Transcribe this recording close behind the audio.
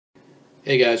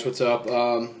Hey guys, what's up?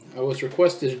 I was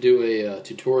requested to do a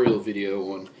tutorial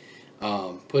video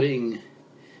on putting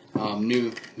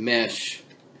new mesh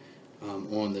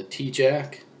on the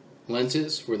TJack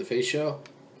lenses for the face shell.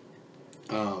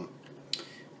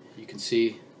 You can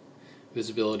see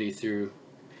visibility through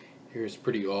here is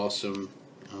pretty awesome.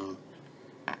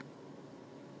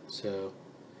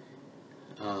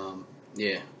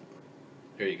 Yeah,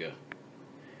 there you go.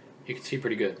 You can see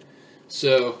pretty good.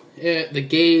 So the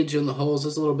gauge on the holes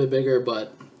is a little bit bigger,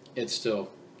 but it's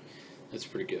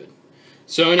pretty good.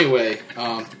 So anyway,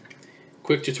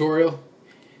 quick tutorial.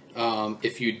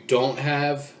 If you don't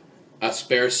have a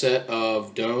spare set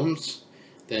of domes,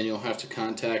 then you'll have to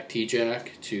contact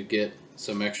TJack to get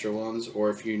some extra ones, or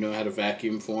if you know how to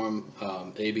vacuum form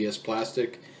ABS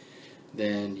plastic,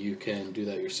 then you can do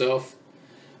that yourself.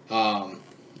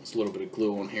 There's a little bit of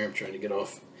glue on here I'm trying to get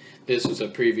off. This was a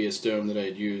previous dome that I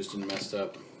had used and messed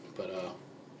up, but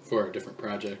for a different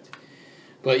project.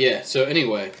 But yeah, so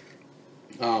anyway,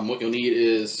 what you'll need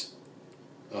is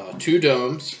 2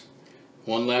 domes,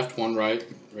 one left, one right.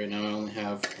 Right now I only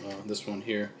have this one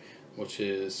here, which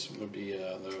would be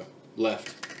the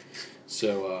left.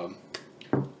 So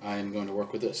I'm going to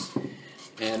work with this.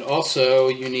 And also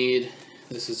you need,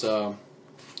 this is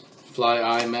fly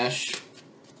eye mesh.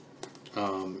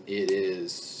 It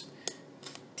is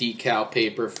decal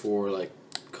paper for like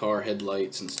car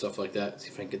headlights and stuff like that. See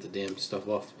if I can get the damn stuff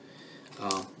off.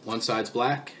 One side's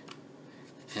black,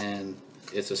 and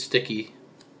it's a sticky.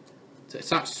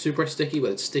 It's not super sticky, but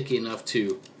it's sticky enough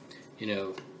to, you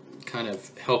know, kind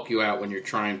of help you out when you're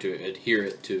trying to adhere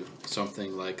it to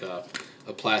something like a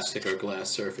plastic or glass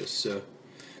surface. So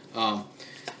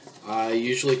I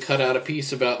usually cut out a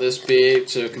piece about this big,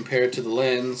 so compared to the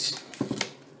lens,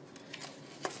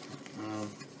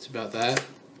 it's about that.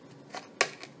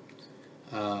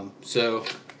 So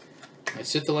I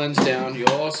sit the lens down. You'll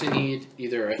also need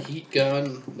either a heat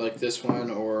gun like this one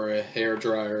or a hair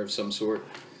dryer of some sort.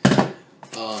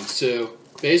 So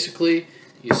basically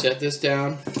you set this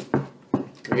down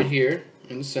right here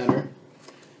in the center,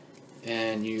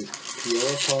 and you peel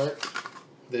apart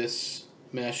this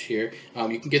mesh here.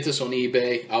 You can get this on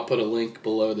eBay. I'll put a link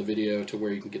below the video to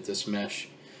where you can get this mesh.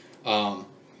 And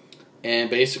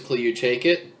basically you take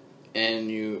it and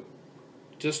you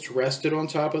just rest it on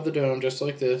top of the dome just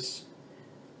like this,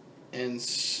 and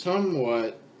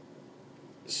somewhat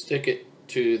stick it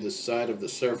to the side of the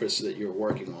surface that you're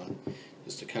working on,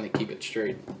 just to kind of keep it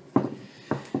straight.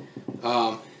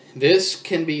 This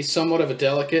can be somewhat of a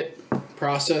delicate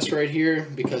process right here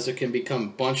because it can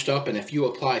become bunched up, and if you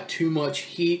apply too much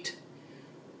heat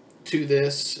to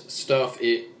this stuff,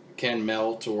 it can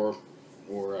melt or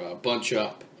bunch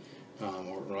up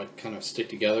or like kind of stick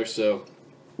together. So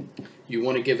you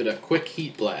want to give it a quick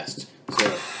heat blast.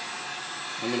 So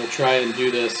I'm going to try and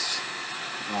do this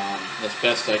as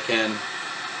best I can.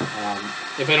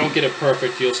 If I don't get it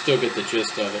perfect, you'll still get the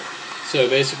gist of it. So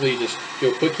basically you just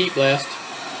do a quick heat blast.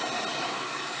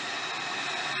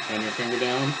 Run your finger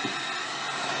down.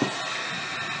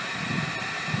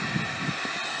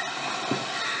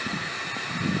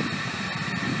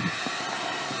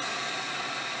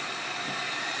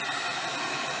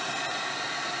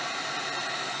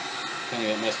 Kind of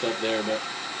got messed up there, but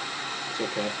it's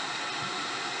okay.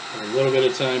 A little bit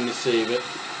of time to save it.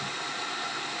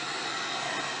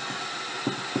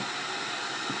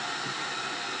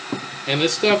 And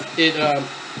this stuff, it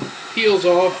peels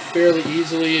off fairly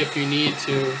easily if you need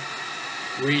to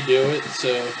redo it.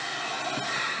 So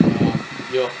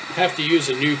you'll have to use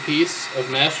a new piece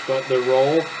of mesh, but the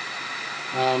roll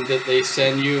that they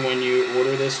send you when you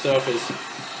order this stuff is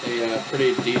a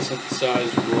pretty decent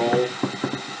sized roll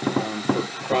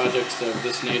projects of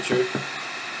this nature.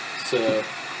 So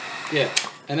yeah,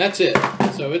 and that's it.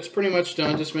 So it's pretty much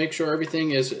done. Just make sure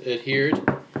everything is adhered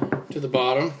to the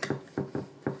bottom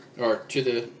or to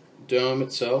the dome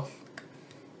itself,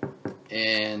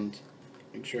 and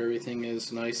make sure everything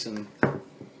is nice and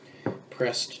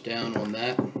pressed down on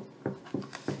that,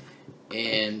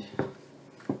 and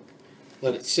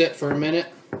let it sit for a minute.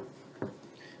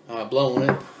 Blowing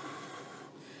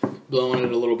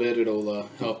it a little bit, it'll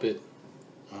help it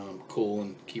cool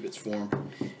and keep its form.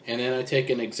 And then I take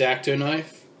an X-Acto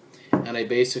knife and I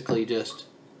basically just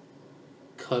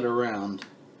cut around.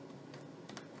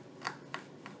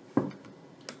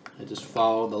 I just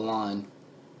follow the line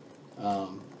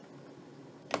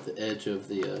at the edge of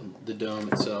the dome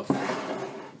itself.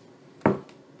 And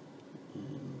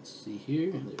let's see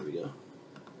here. There we go.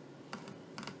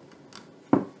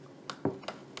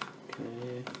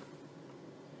 Okay.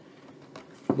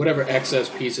 Whatever excess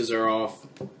pieces are off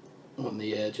on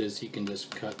the edges, you can just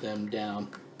cut them down.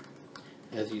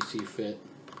 as you see fit.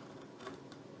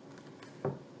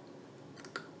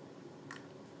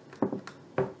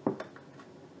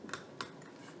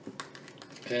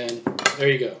 And there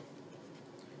you go.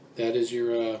 That is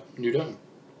your new dome.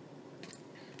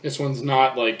 This one's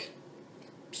not like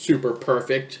super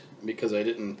perfect because I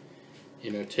didn't,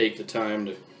 take the time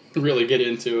to really get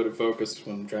into it and focus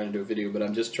when I'm trying to do a video, but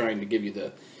I'm just trying to give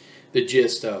you the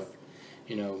gist of,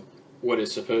 what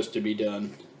is supposed to be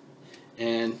done.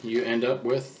 And you end up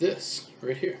with this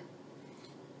right here.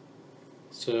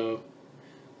 So,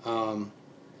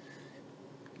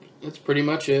 that's pretty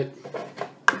much it.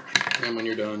 And when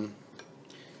you're done,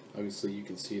 obviously you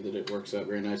can see that it works out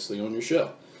very nicely on your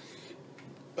shell.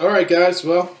 Alright guys,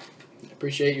 well, I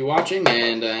appreciate you watching,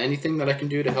 and anything that I can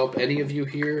do to help any of you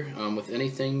here with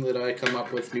anything that I come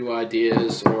up with, new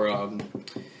ideas, or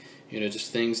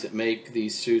just things that make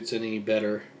these suits any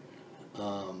better,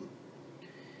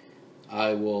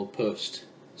 I will post.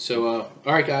 So,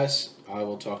 alright guys, I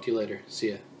will talk to you later.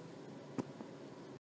 See ya.